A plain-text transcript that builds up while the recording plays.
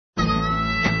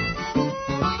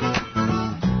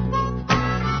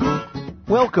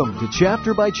Welcome to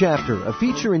Chapter by Chapter, a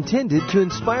feature intended to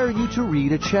inspire you to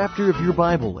read a chapter of your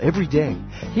Bible every day.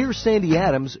 Here's Sandy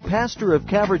Adams, pastor of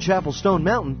Calvary Chapel Stone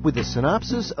Mountain, with a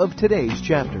synopsis of today's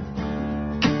chapter.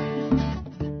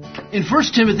 In 1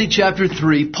 Timothy chapter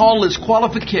 3, Paul lists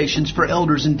qualifications for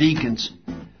elders and deacons.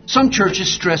 Some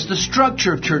churches stress the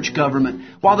structure of church government,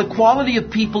 while the quality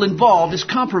of people involved is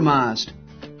compromised.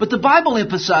 But the Bible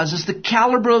emphasizes the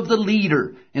caliber of the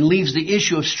leader and leaves the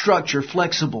issue of structure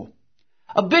flexible.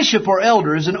 A bishop or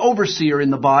elder is an overseer in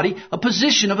the body, a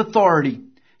position of authority.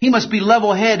 He must be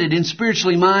level-headed and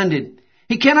spiritually minded.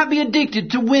 He cannot be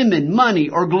addicted to women, money,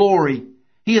 or glory.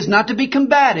 He is not to be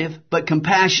combative, but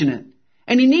compassionate.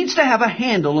 And he needs to have a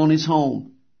handle on his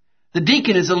home. The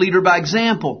deacon is a leader by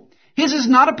example. His is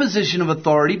not a position of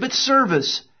authority, but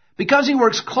service. Because he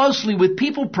works closely with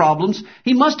people problems,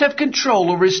 he must have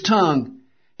control over his tongue.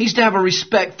 He's to have a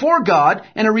respect for God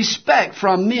and a respect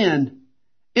from men.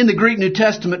 In the Greek New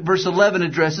Testament, verse 11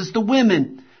 addresses the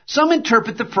women. Some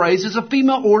interpret the phrase as a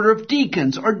female order of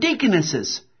deacons or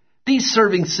deaconesses. These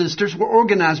serving sisters were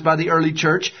organized by the early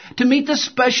church to meet the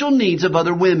special needs of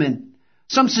other women.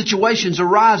 Some situations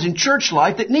arise in church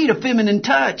life that need a feminine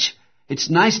touch. It's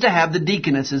nice to have the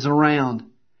deaconesses around.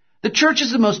 The church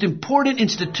is the most important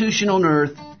institution on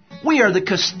earth. We are the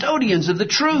custodians of the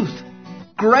truth.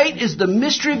 Great is the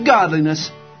mystery of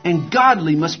godliness, and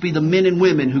godly must be the men and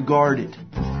women who guard it.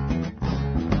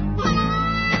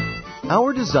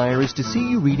 Our desire is to see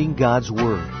you reading God's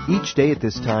Word. Each day at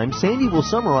this time, Sandy will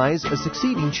summarize a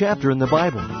succeeding chapter in the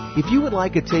Bible. If you would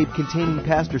like a tape containing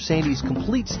Pastor Sandy's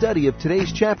complete study of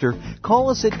today's chapter, call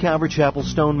us at Calvary Chapel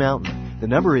Stone Mountain. The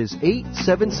number is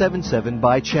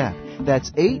 8777-BY-CHAP. That's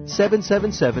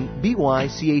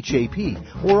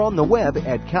 8777-BYCHAP, or on the web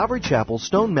at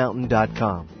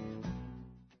calvarychapelstonemountain.com.